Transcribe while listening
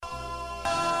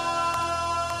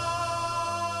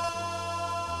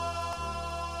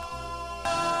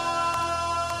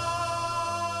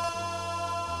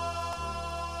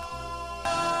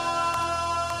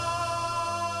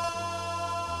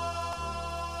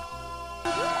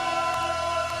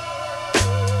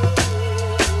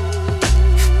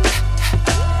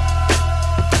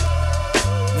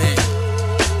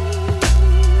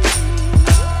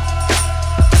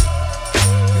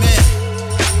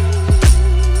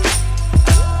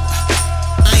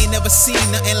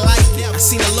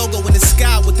Seen a logo in the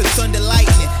sky with the thunder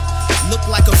lightning. Looked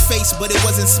like a face, but it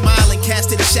wasn't smiling.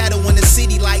 Casted a shadow in the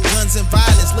city like guns and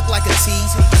violence. Looked like a T,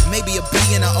 maybe a B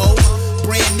and a O.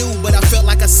 Brand new, but I felt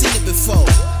like I seen it before.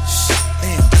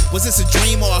 Damn, was this a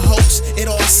dream or a hoax? It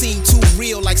all seemed too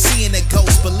real, like seeing a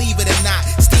ghost. Believe it or not,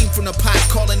 steam from the pot,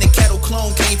 calling the kettle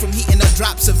clone. Came from heating up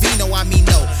drops of vino, I mean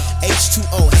no.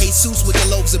 H2O, Jesus with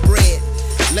the loaves of bread.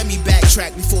 Let me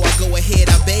backtrack before I go ahead.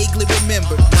 I vaguely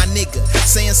remember my nigga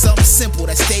saying something simple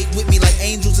that stayed with me like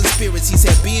angels and spirits. He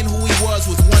said being who he was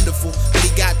wonderful, but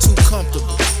he got too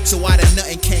comfortable. So out of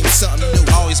nothing came something new.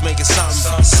 Always making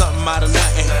something out of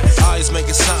nothing. Always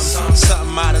making something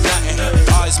out of nothing.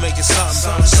 Always making something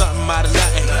out of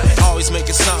nothing. Always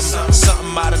making something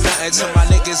out of nothing. To my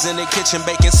niggas in the kitchen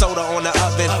baking soda on the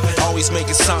oven. Always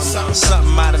making something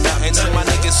out of nothing. To my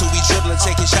niggas who be dribbling,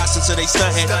 taking shots until they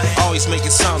stunting. Always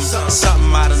making something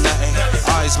out of nothing.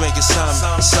 Always making something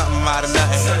out of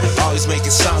nothing. Always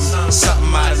making something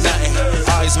out of nothing.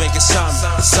 Always making something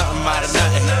out of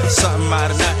nothing. Something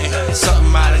out of nothing.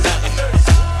 Something out of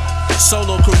nothing.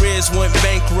 Solo careers went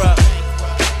bankrupt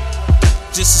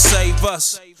just to save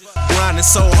us. Grinding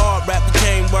so hard, rap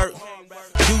became work.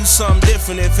 Do something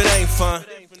different if it ain't fun.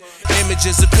 Image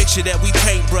is a picture that we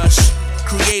paintbrush.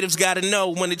 Creatives gotta know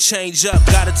when to change up.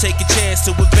 Gotta take a chance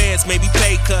to advance, maybe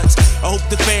pay cuts. I hope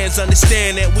the fans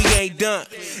understand that we ain't done.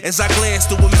 As I glance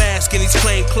through a mask in these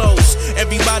plain clothes,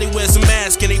 everybody wears a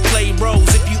mask and they play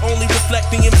roles. If you only reflect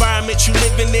the environment you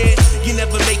living in, you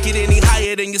never make it any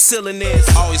higher than your ceiling is.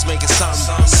 Always making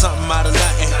something out of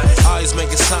nothing. Always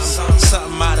making something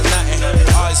out of nothing.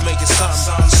 Always making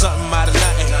something out of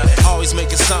nothing. Always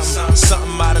making something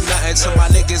out of nothing. To my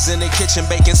niggas in the kitchen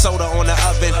baking soda on the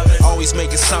oven. Always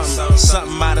making something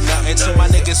out of nothing. To my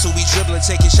niggas who be dribbling,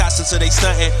 taking shots until they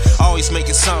stunting. Always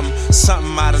making something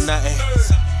out of nothing.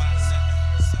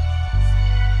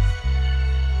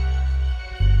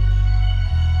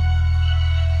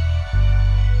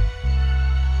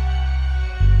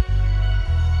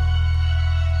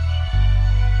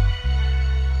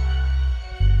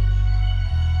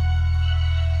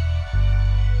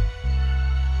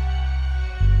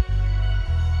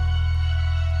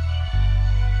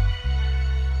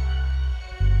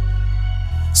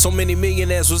 So many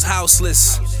millionaires was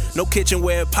houseless. No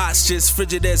kitchenware, pots, just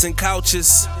Frigidaires and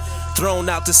couches. Thrown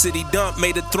out the city dump,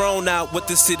 made a throne out with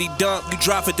the city dump. You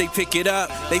drop it, they pick it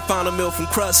up. They found a mill from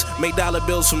crust, made dollar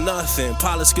bills from nothing.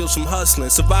 Pilot skills from hustling,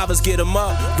 survivors get them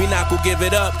up. We not gon' give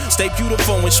it up, stay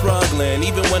beautiful when struggling.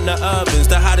 Even when the oven's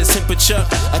the hottest temperature.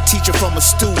 A teacher from a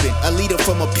student, a leader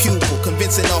from a pupil.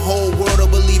 Convincing the whole world to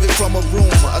believe it from a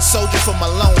rumor. A soldier from a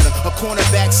loner, a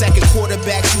cornerback sacking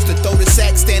quarterbacks. Used to throw the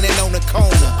sack standing on the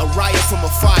corner. A riot from a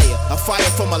fire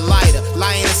from a lighter.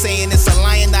 Lying and saying it's a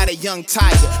lion, not a young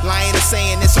tiger. Lying and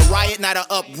saying it's a riot, not an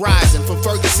uprising. From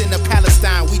Ferguson to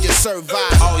Palestine, we just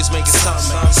survive. Always making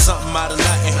something out of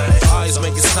nothing. Always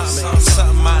making something out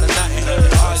of nothing.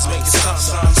 Always making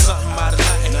something out of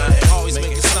nothing. Always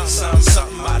making something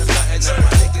out of nothing. To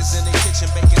my niggas in the kitchen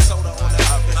baking soda on the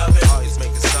oven. Always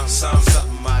making something out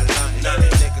of nothing.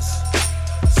 Niggas,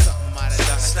 something out of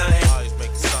nothing. Always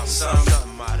making something out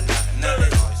of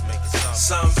nothing. Always making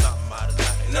something out of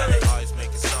nothing. Always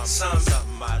making something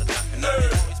out of nothing.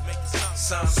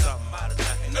 Something out of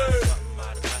nothing.